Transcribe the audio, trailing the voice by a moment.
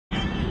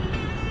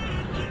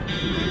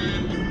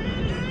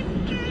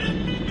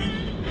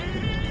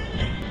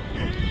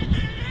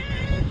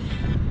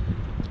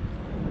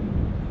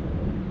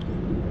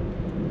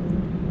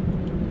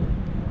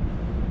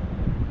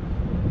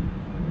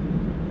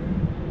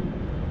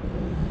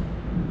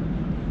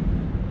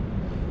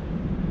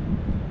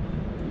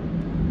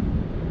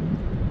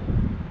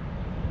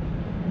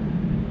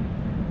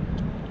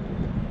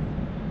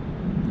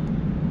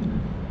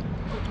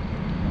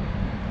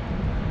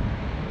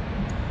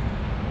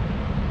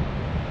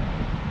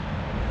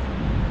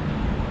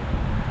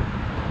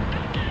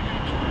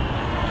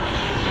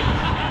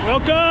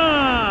Welcome!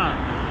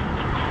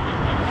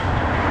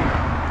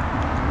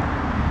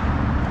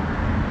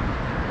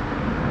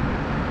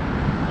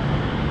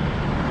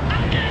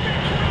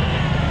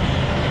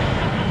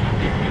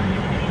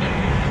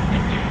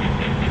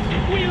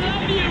 We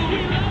love you!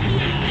 We love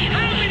you!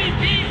 How many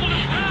people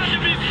are proud to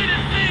be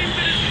citizens of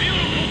this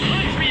beautiful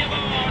country of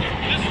ours?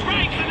 The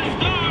stripes and the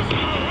stars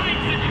are the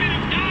rights that men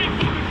have died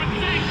for and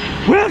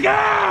protect.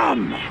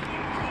 Welcome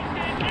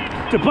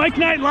to Bike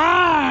Night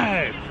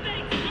Live!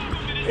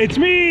 It's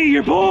me,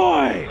 your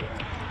boy,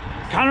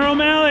 Connor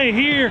O'Malley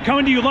here,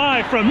 coming to you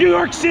live from New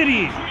York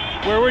City,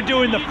 where we're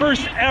doing the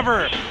first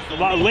ever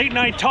late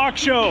night talk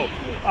show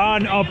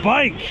on a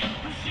bike.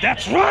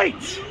 That's right!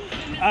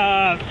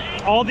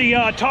 All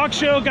the talk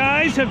show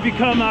guys have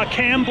become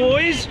cam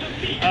boys,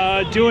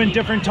 doing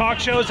different talk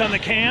shows on the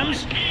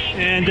cams,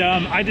 and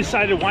I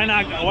decided why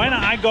not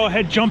I go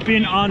ahead jump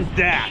in on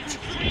that.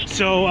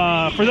 So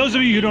for those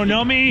of you who don't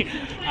know me,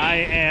 I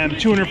am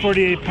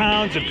 248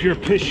 pounds of pure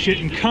piss, shit,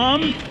 and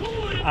cum.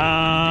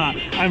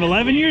 I'm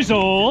 11 years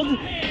old,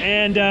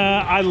 and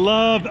I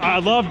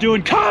love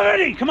doing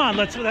comedy. Come on,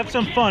 let's have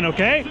some fun,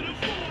 okay?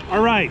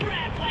 All right,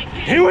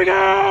 here we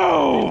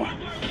go.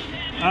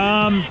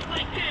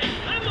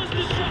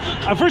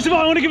 First of all,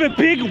 I want to give a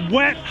big,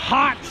 wet,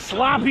 hot,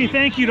 sloppy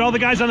thank you to all the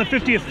guys on the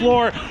 50th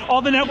floor,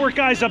 all the network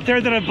guys up there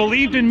that have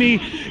believed in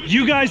me.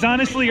 You guys,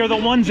 honestly, are the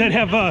ones that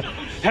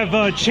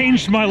have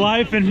changed my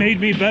life and made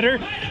me better.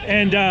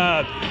 And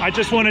I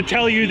just want to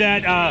tell you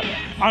that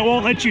I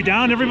won't let you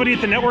down. Everybody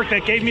at the network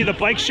that gave me the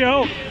bike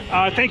show,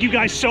 thank you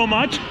guys so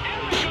much.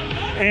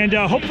 And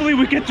hopefully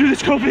we get through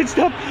this COVID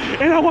stuff.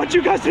 And I want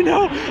you guys to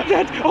know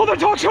that all the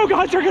talk show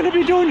guys are going to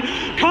be doing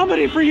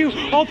comedy for you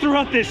all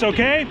throughout this,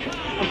 okay?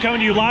 I'm coming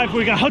to you live.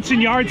 We got Hudson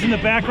Yards in the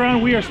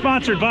background. We are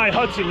sponsored by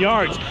Hudson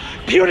Yards.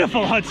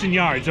 Beautiful Hudson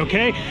Yards,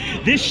 okay?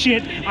 This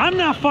shit, I'm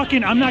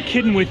not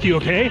kidding with you,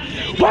 okay?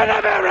 One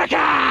America!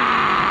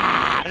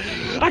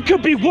 I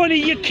could be one of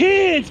your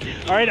kids.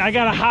 All right, I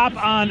gotta hop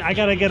on. I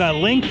gotta get a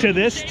link to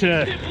this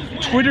to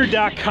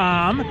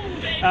twitter.com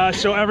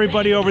so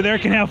everybody over there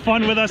can have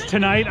fun with us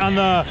tonight on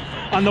the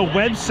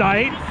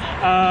website.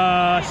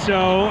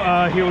 So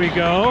here we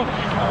go.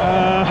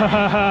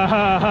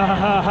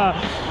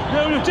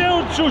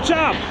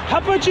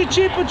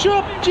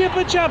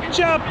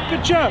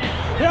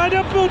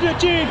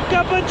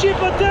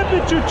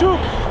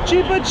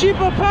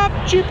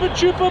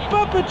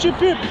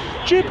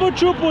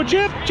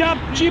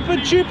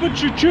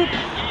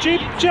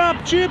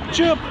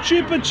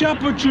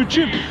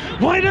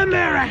 White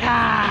America!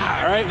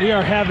 All right, we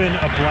are having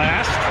a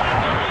blast.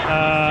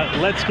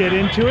 Let's get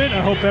into it.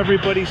 I hope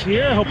everybody's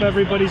here. I hope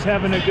everybody's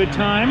having a good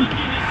time.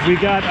 We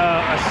got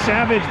a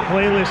savage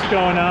playlist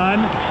going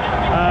on.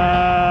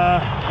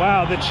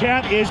 Wow, the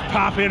chat is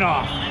popping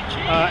off.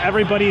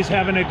 Everybody's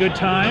having a good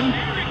time.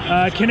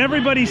 Can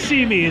everybody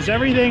see me? Is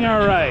everything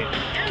all right?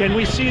 Can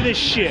we see this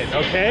shit?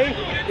 Okay.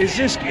 Is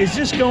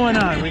this going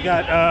on? We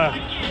got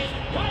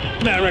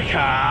America.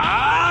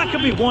 I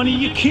could be one of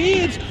your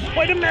kids.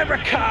 White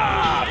America.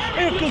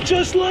 America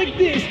just like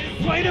this.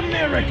 White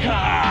America.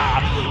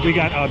 We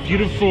got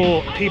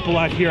beautiful people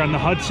out here on the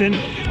Hudson.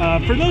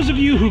 For those of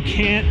you who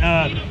can't,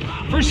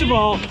 first of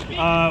all,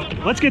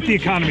 let's get the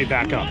economy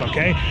back up,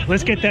 okay?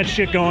 Let's get that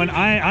shit going.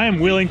 I am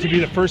willing to be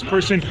the first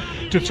person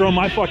to throw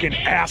my fucking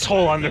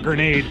asshole on the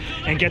grenade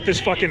and get this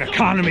fucking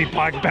economy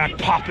back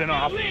popping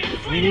off.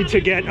 We need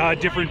to get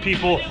different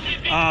people,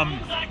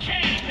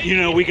 you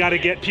know, we got to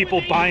get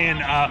people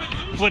buying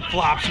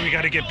flip-flops. We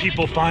got to get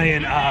people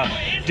buying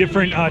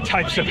different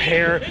types of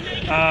hair,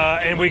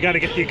 and we got to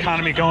get the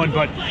economy going.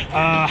 But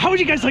how would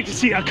you guys like to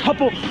see a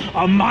couple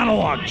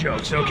monologue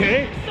jokes,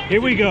 okay?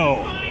 Here we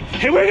go.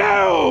 Here we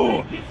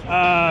go!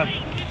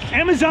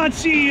 Amazon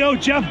CEO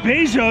Jeff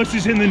Bezos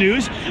is in the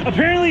news.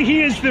 Apparently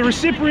he is the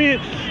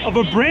recipient of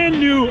a brand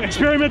new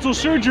experimental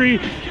surgery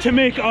to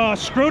make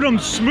scrotum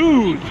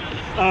smooth.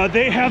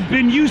 They have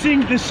been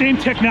using the same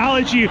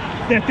technology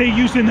that they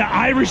used in The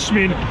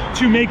Irishman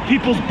to make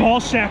people's ball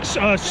sacks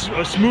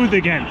smooth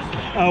again.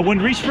 When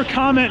reached for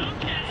comment,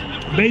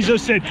 Bezos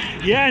said,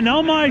 "Yeah,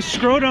 now my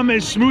scrotum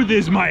is smooth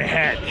as my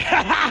head."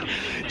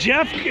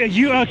 Jeff,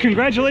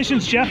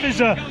 congratulations. Jeff is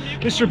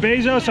Mr.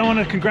 Bezos. I want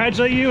to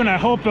congratulate you, and I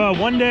hope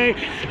one day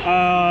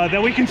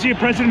that we can see a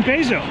President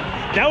Bezos.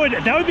 That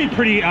would be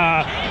pretty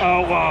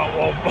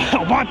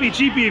whoppy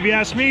cheapy if you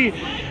ask me.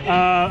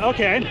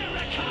 Okay.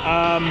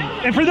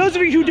 And for those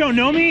of you who don't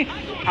know me,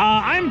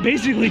 I'm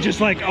basically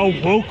just like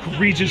a woke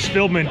Regis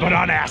Philbin, but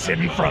on acid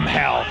and from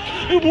hell.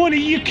 One of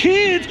you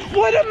kids,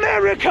 white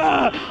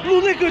America!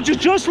 Look,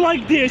 just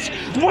like this,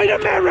 white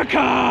America!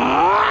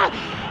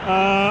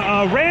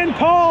 Rand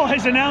Paul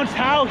has announced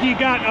how he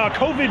got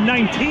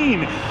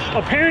COVID-19.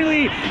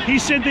 Apparently, he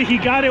said that he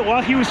got it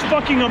while he was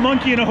fucking a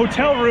monkey in a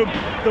hotel room.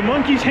 The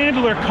monkey's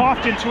handler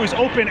coughed into his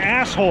open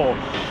asshole.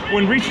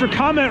 When reached for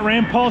comment,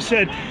 Rand Paul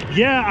said,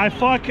 "Yeah, I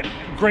fuck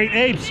great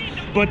apes,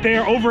 but they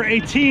are over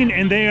 18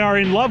 and they are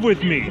in love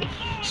with me."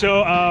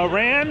 So,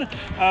 Rand,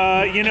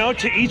 you know,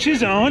 to each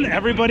his own.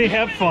 Everybody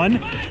have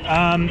fun.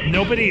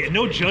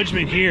 No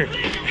judgment here.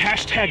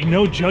 Hashtag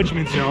no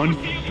judgment zone.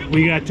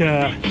 We got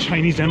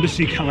Chinese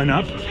embassy coming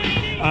up.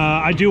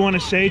 I do want to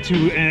say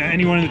to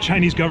anyone in the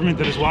Chinese government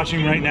that is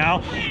watching right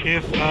now,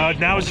 if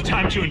now is the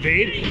time to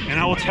invade, and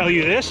I will tell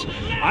you this,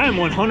 I am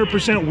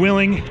 100%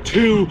 willing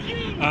to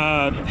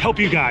help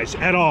you guys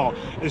at all.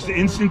 As the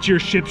instant your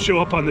ships show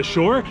up on the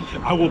shore,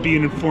 I will be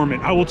an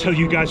informant. I will tell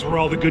you guys where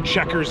all the good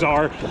checkers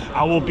are.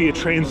 I will be a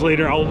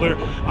translator. I'll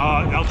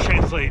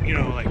translate, you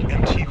know, like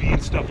MTV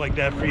and stuff like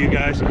that for you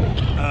guys.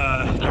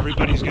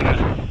 Everybody's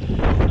gonna.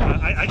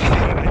 I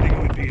think it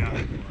would be.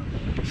 I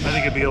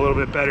think it'd be a little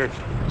bit better.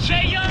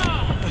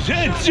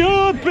 It's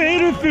your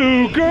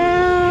beautiful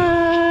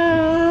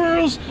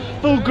girls,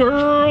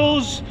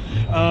 girls.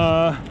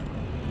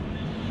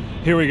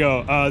 Here we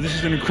go. This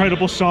is an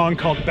incredible song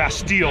called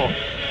Bastille.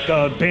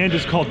 The band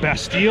is called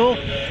Bastille.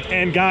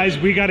 And guys,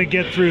 we got to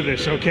get through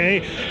this,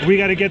 okay? We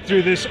got to get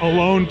through this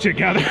alone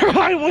together.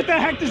 What the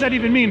heck does that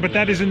even mean? But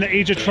that is in the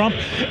age of Trump.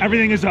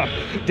 Everything is up.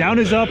 Down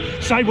is up.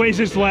 Sideways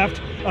is left.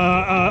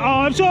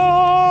 I'm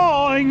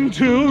trying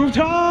to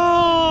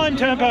time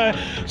temper.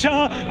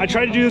 I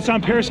tried to do this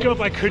on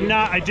Periscope. I could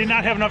not. I did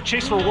not have enough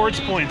Chase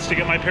Rewards points to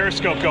get my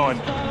Periscope going.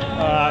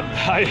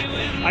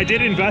 I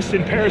did invest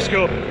in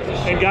Periscope,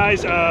 and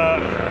guys,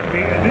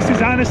 this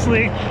is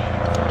honestly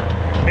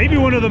maybe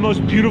one of the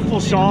most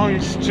beautiful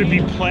songs to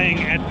be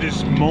playing at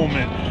this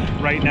moment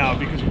right now,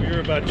 because we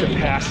are about to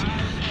pass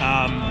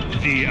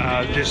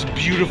this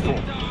beautiful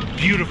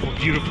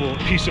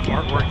piece of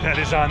artwork that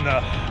is on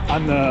the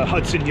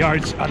Hudson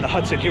Yards, on the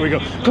Hudson. Here we go.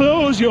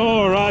 Close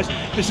your eyes.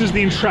 This is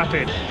the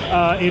Intrepid.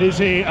 It is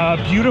a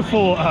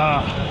beautiful,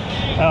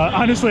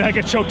 honestly, I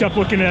get choked up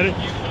looking at it,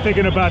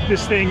 thinking about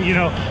this thing, you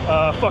know,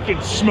 fucking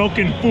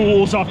smoking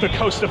fools off the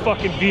coast of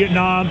fucking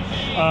Vietnam.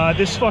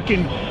 This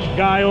fucking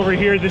guy over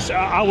here, this,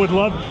 I would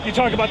love, you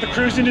talk about the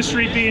cruise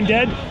industry being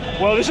dead.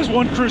 Well, this is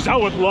one cruise I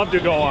would love to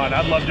go on.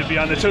 I'd love to be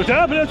on this.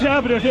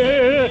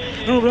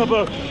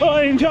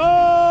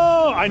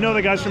 I know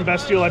the guys from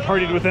Bastille. I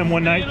partied with them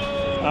one night.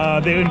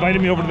 They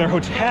invited me over to their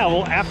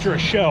hotel after a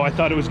show. I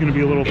thought it was going to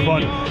be a little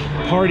fun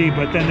party,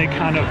 but then they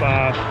kind of,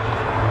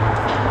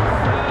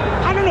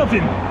 I don't know if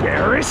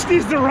embarrassed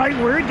is the right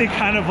word. They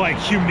kind of like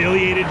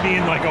humiliated me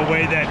in like a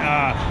way that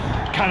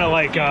kind of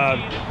like,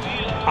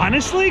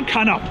 honestly,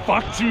 kind of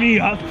fucked me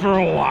up for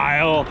a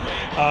while.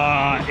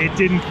 It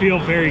didn't feel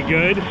very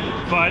good,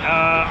 but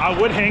I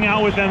would hang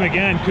out with them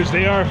again because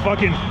they are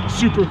fucking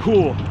super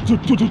cool.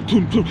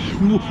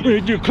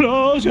 When you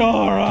close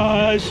your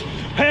eyes,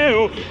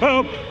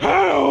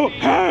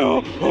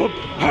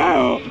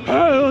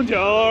 hold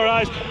your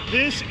eyes.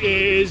 This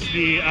is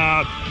the,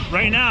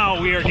 right now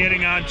we are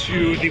getting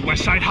onto the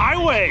West Side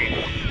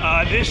Highway.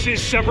 This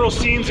is several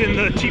scenes in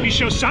the TV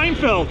show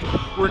Seinfeld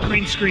were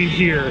green screened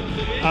here.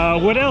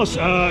 What else?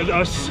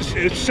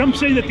 Some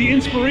say that the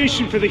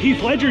inspiration for the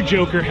Heath Ledger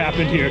Joker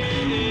happened here.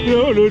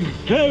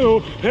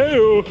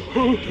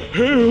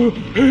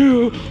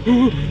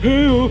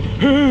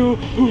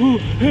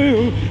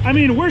 I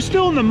mean, we're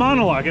still in the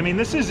monologue. I mean,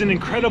 this is an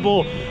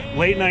incredible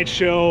late night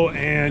show,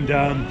 and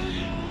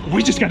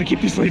we just got to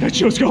keep these late night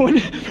shows going.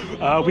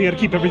 We got to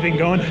keep everything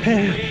going.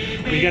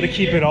 We got to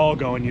keep it all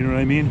going. You know what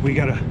I mean? We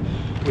gotta.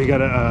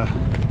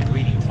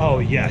 Oh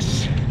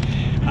yes.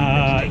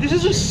 This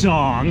is a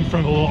song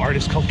from a little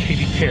artist called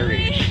Katy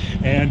Perry,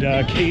 and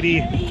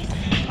Katy,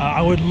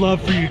 I would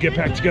love for you to get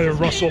back together,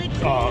 Russell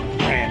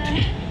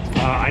Brand.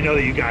 I know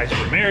that you guys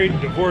were married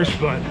and divorced,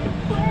 but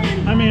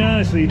I mean,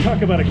 honestly, you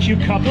talk about a cute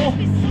couple,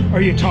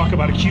 or you talk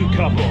about a cute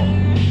couple.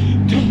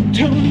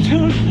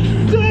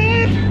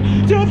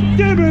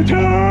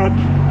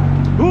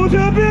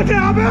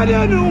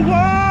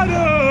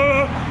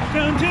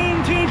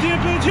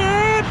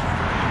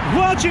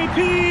 Watch it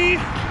pee.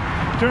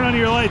 Turn on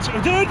your lights.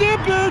 Former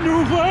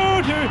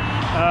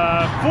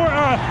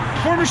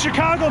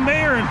Chicago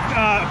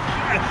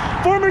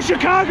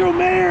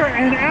mayor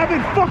and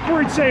avid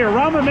fuckword sayer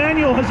Rahm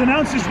Emanuel has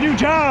announced his new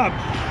job.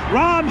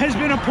 Rahm has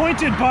been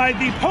appointed by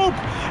the Pope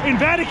in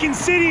Vatican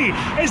City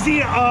as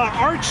the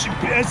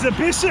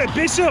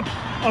bishop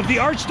of the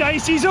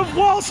Archdiocese of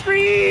Wall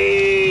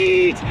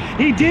Street.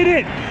 He did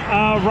it.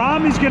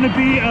 Rahm is going to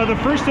be the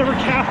first ever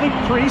Catholic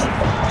priest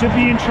to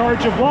be in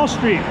charge of Wall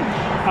Street.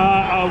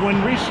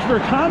 When reached for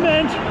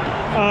comment,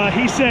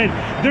 he said,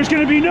 "There's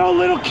going to be no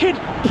little kid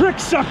prick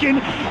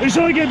sucking. There's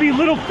only gonna be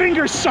little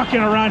finger sucking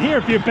around here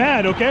if you're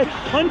bad, okay?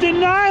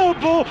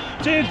 Undeniable.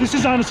 Dude, this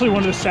is honestly one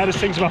of the saddest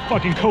things about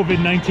fucking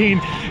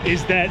COVID-19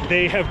 is that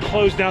they have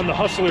closed down the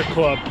Hustler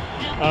Club.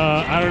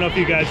 I don't know if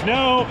you guys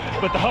know,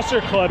 but the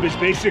Hustler Club is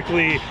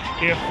basically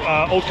if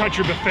Old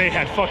Country Buffet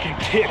had fucking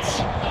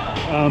tits.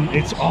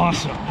 It's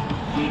awesome.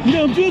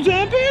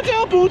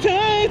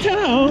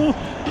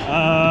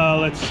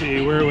 Let's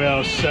see, where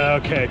else?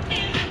 Okay.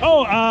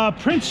 Oh,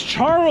 Prince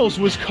Charles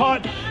was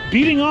caught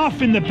beating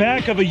off in the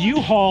back of a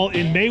U-Haul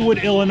in Maywood,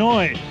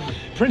 Illinois.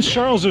 Prince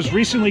Charles was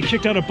recently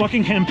kicked out of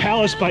Buckingham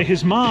Palace by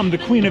his mom, the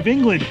Queen of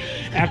England,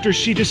 after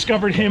she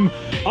discovered him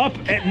up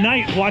at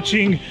night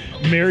watching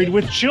Married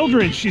with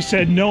Children. She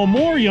said, "No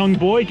more, young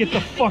boy, get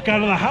the fuck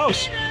out of the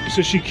house."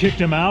 So she kicked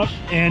him out,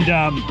 and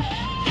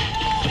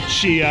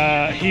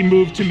he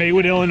moved to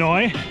Maywood,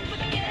 Illinois.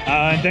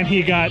 And then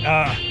he got,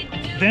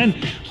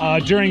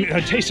 during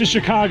Taste of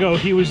Chicago,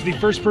 he was the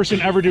first person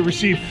ever to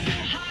receive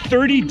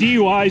 30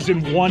 DUIs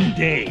in one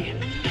day.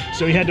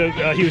 So he had to,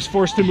 he was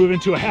forced to move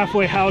into a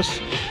halfway house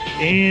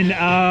in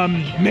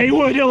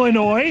Maywood,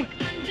 Illinois.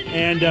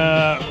 And,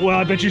 well,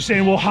 I bet you're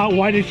saying, well,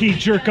 why did he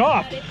jerk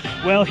off?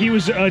 Well, he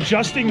was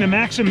adjusting the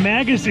Maxim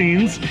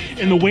magazines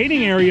in the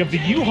waiting area of the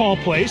U-Haul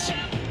place.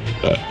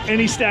 And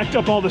he stacked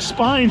up all the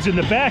spines in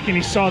the back, and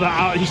he saw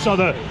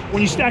the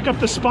when you stack up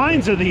the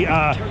spines of the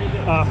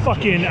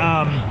fucking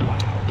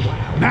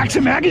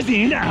Maxim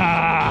magazine,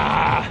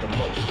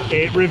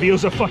 it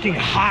reveals a fucking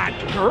hot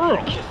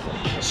girl.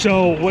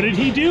 So what did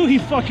he do? He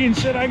fucking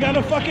said, "I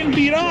gotta fucking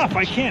beat off.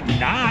 I can't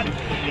not."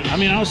 I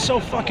mean, I was so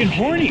fucking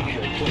horny.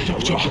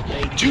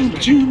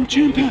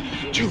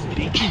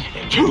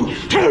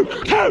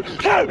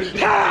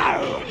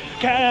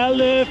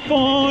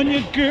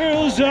 California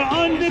girls are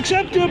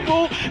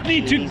unacceptable.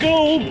 Need to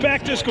go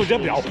back to school. So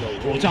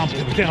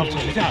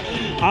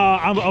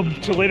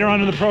later on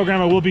in the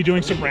program, I will be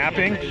doing some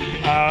rapping.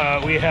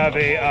 We have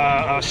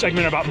a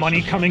segment about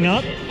money coming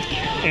up.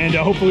 And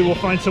hopefully we'll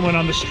find someone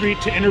on the street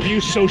to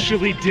interview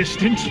socially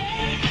distant.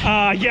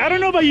 Yeah, I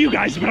don't know about you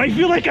guys, but I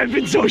feel like I've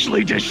been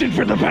socially distant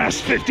for the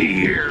past 50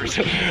 years.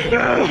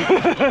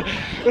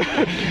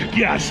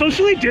 Yeah,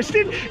 socially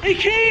distant,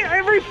 aka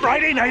every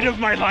Friday night of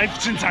my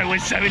life since I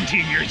was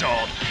 17 years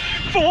old.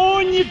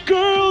 California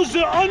girls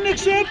are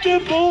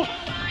unacceptable.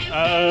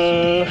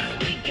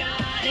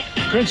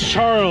 Prince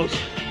Charles.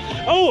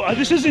 Oh,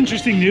 this is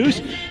interesting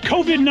news.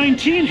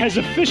 COVID-19 has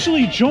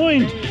officially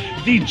joined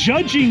the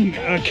judging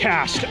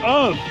cast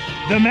of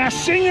The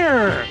Masked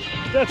Singer.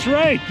 That's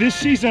right, this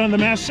season on The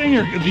Masked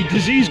Singer, the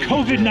disease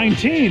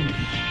COVID-19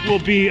 will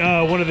be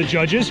one of the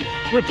judges,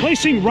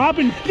 replacing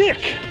Robin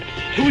Thicke,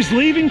 who is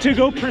leaving to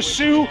go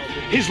pursue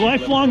his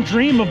lifelong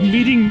dream of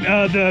meeting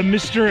the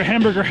Mr.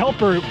 Hamburger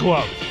Helper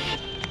glove.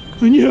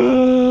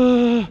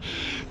 Yeah,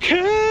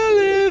 California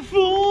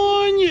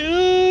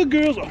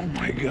girls. Oh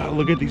my God,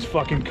 look at these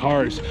fucking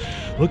cars.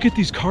 Look at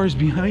these cars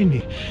behind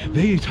me.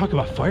 They talk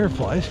about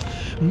fireflies.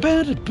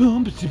 Let's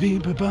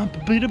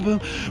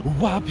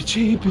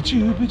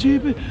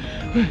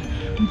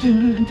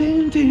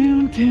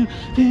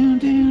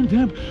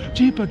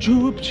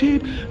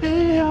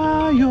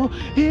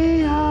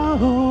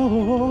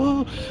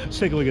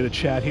take a look at the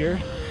chat here.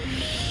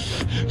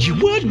 You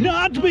would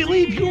not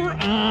believe your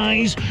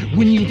eyes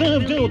when you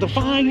loved all the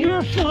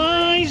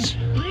fireflies.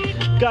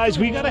 Guys,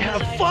 we gotta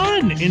have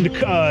fun in the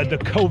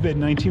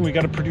COVID-19. We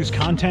gotta produce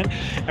content.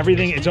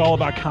 Everything, it's all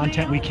about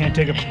content. We can't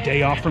take a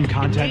day off from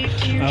content.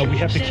 We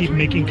have to keep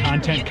making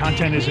content.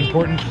 Content is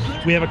important.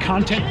 We have a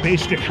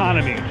content-based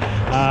economy.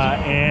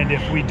 And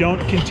if we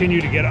don't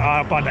continue to get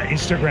up on the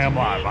Instagram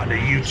Live, on the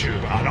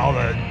YouTube, on all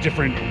the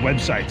different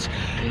websites,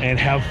 and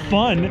have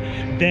fun,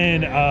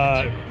 then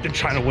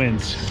China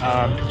wins.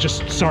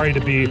 Just sorry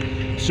to be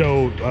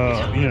so,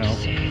 you know,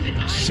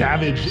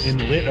 savage and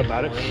lit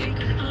about it.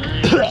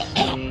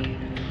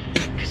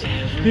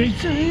 It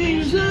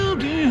seems so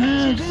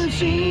behind the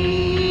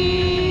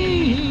scenes.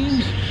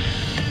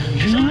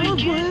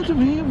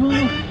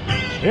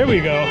 Here we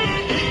go.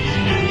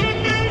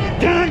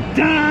 Dun,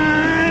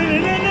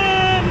 dun, dun,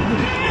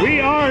 dun. We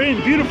are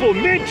in beautiful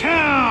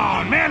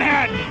Midtown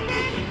Manhattan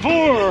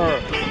for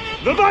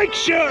the bike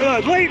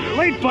show,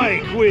 late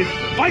bike with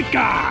Bike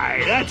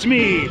Guy. That's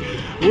me.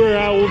 Where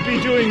I will be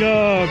doing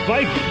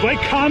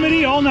bike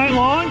comedy all night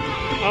long.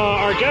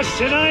 Our guests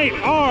tonight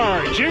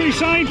are Jerry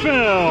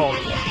Seinfeld,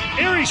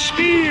 Ari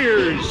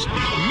Spears,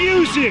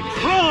 music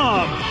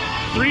from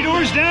Three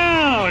Doors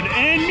Down,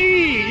 and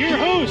me, your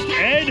host,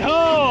 Ed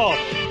Hall.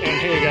 And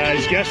hey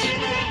guys, guess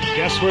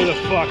where the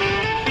fuck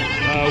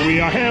we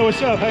are? Hey,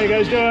 what's up? How you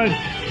guys doing?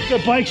 It's a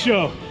bike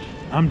show.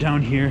 I'm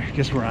down here.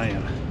 Guess where I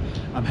am?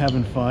 I'm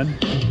having fun.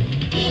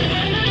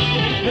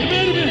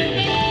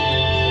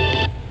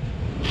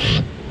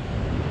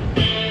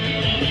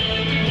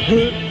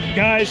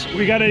 Guys,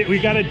 we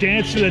gotta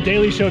dance to the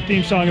Daily Show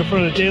theme song in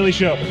front of the Daily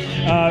Show.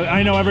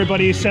 I know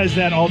everybody says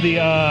that all the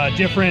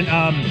different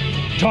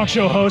talk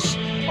show hosts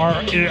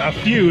are in a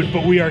feud,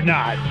 but we are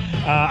not.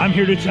 I'm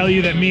here to tell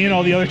you that me and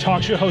all the other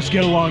talk show hosts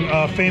get along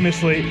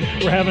famously.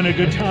 We're having a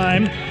good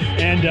time,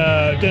 and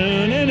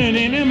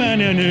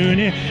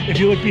if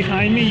you look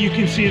behind me, you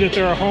can see that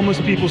there are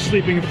homeless people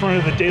sleeping in front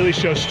of the Daily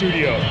Show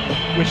studio,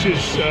 which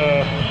is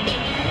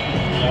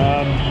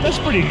that's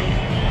pretty,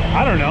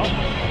 I don't know,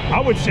 I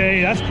would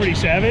say that's pretty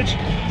savage.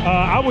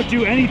 I would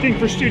do anything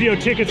for studio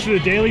tickets to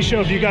the Daily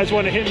Show. If you guys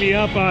want to hit me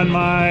up on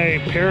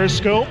my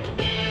Periscope.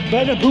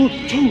 It's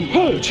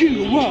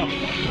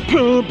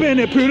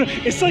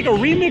like a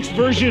remixed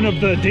version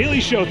of the Daily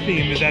Show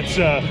theme. That's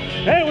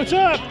hey, what's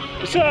up?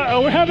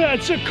 We're having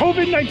it's a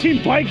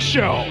COVID-19 bike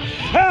show.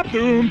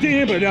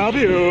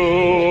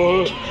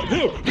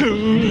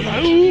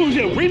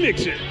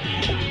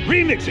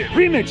 Remix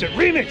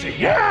it.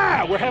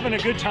 Yeah, we're having a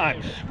good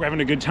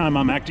time.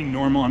 I'm acting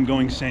normal. I'm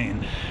going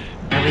sane.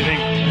 Everything.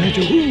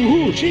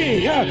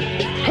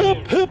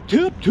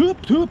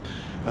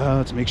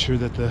 Let's make sure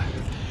that the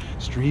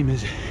stream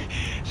is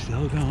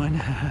still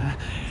going.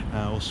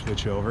 We'll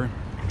switch over.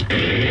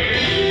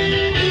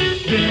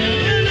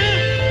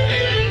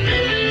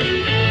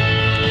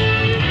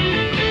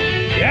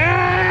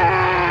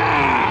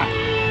 Yeah!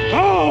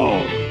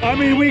 Oh, I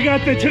mean, we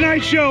got the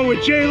Tonight Show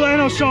with Jay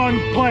Leno song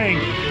playing,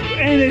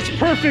 and it's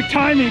perfect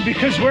timing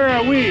because where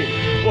are we?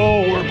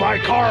 Oh, we're by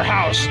Car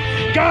House.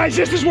 Guys,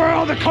 this is where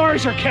all the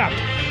cars are kept.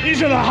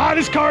 These are the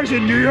hottest cars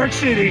in New York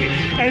City,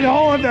 and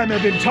all of them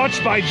have been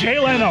touched by Jay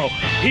Leno.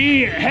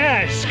 He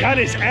has got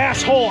his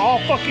asshole all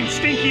fucking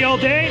stinky all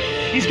day.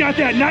 He's got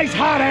that nice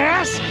hot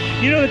ass.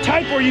 You know, the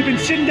type where you've been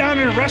sitting down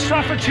in a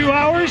restaurant for 2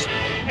 hours,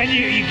 and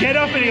you get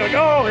up and you're like,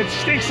 oh, it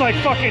stinks like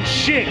fucking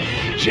shit.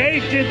 Jay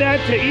did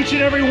that to each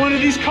and every one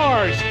of these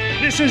cars.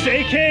 This is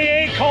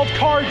AKA called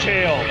Car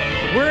Jail.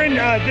 We're in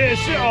this,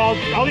 all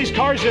these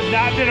cars have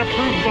not been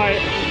approved by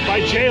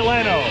Jay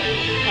Leno.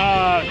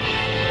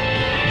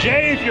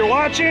 Jay, if you're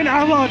watching,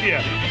 I love you.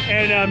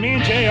 And me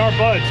and Jay are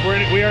buds.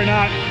 We are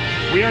not,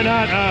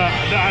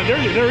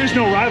 there is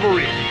no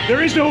rivalry.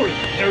 There is no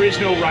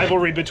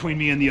rivalry between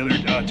me and the other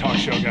talk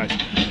show guys.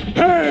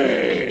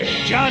 Hey,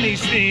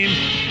 Johnny's theme.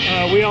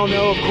 We all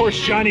know, of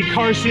course, Johnny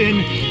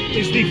Carson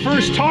is the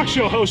first talk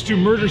show host to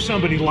murder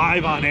somebody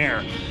live on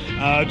air.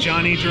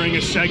 Johnny, during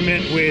a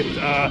segment with,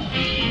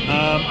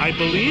 I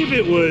believe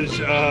it was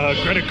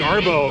Greta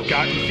Garbo,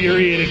 got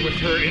infuriated with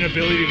her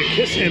inability to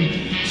kiss him,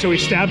 so he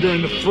stabbed her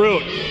in the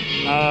throat.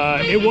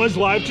 It was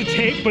live to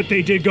tape, but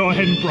they did go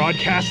ahead and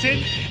broadcast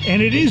it,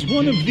 and it is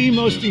one of the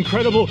most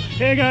incredible,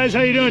 hey guys,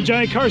 how you doing,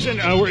 Johnny Carson?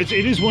 It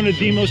is one of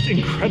the most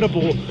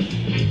incredible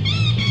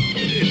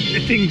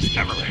things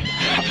ever.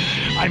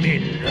 I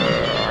mean,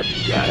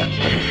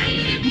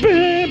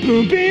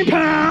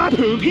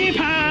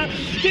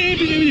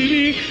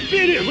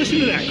 listen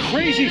to that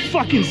crazy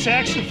fucking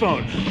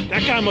saxophone.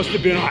 That guy must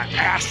have been on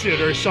acid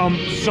or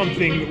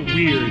something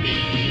weird.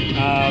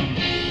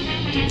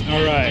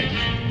 All right.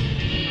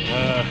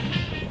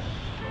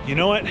 You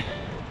know what?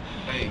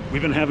 Hey,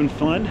 we've been having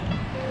fun.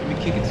 let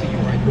me kick it to you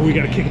right quick. We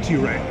gotta kick it to you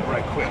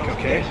right quick,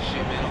 okay?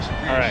 Shit, man, on some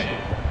real All right. shit.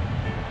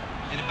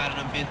 Anybody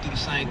done been through the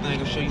same thing,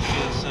 I'm sure you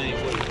feel the same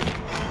way.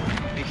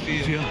 Big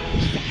feel.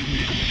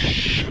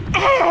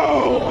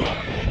 Oh!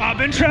 I've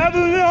been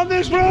traveling on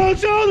this road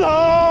so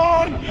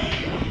long,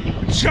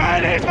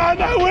 trying to find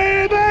my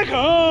way back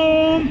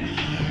home.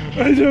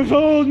 As if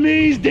old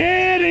me's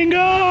dead and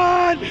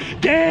gone,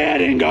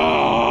 dead and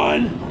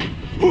gone.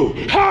 Ooh,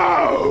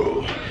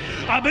 how?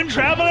 I've been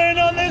traveling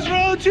on this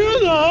road too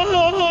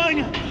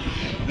long,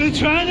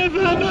 trying to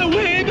find my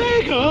way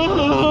back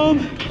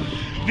home.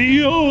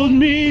 The old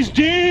me's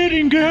dead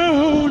and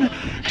gone,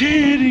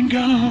 dead and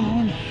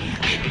gone.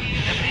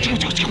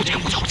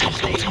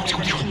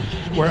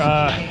 We're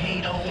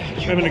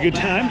having a good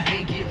time.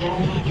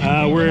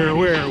 Where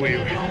are we?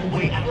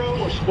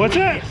 What's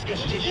that?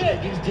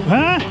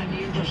 Huh?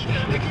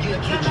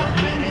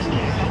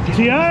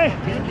 T.I.?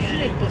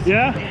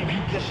 Yeah?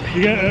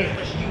 You got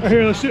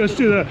here, let's do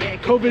the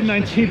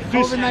COVID-19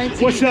 fist.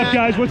 What's up,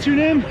 guys? What's your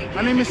name?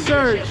 My name is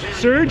Serge.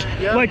 Serge?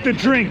 Yep. Like the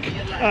drink.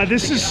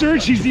 This is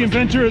Serge. He's the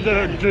inventor of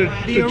the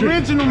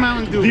original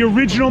Mountain Dew. The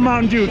original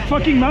Mountain Dew.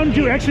 Fucking Mountain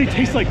Dew actually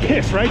tastes like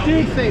piss, right,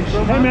 dude? Be safe,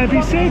 bro. Hey, man,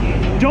 be safe.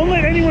 Don't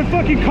let anyone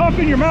fucking cough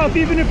in your mouth,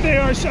 even if they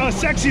are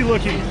sexy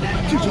looking. We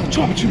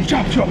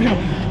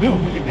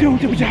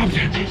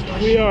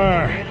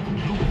are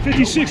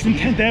 56th and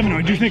 10th Avenue.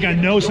 I do think I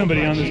know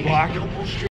somebody on this block.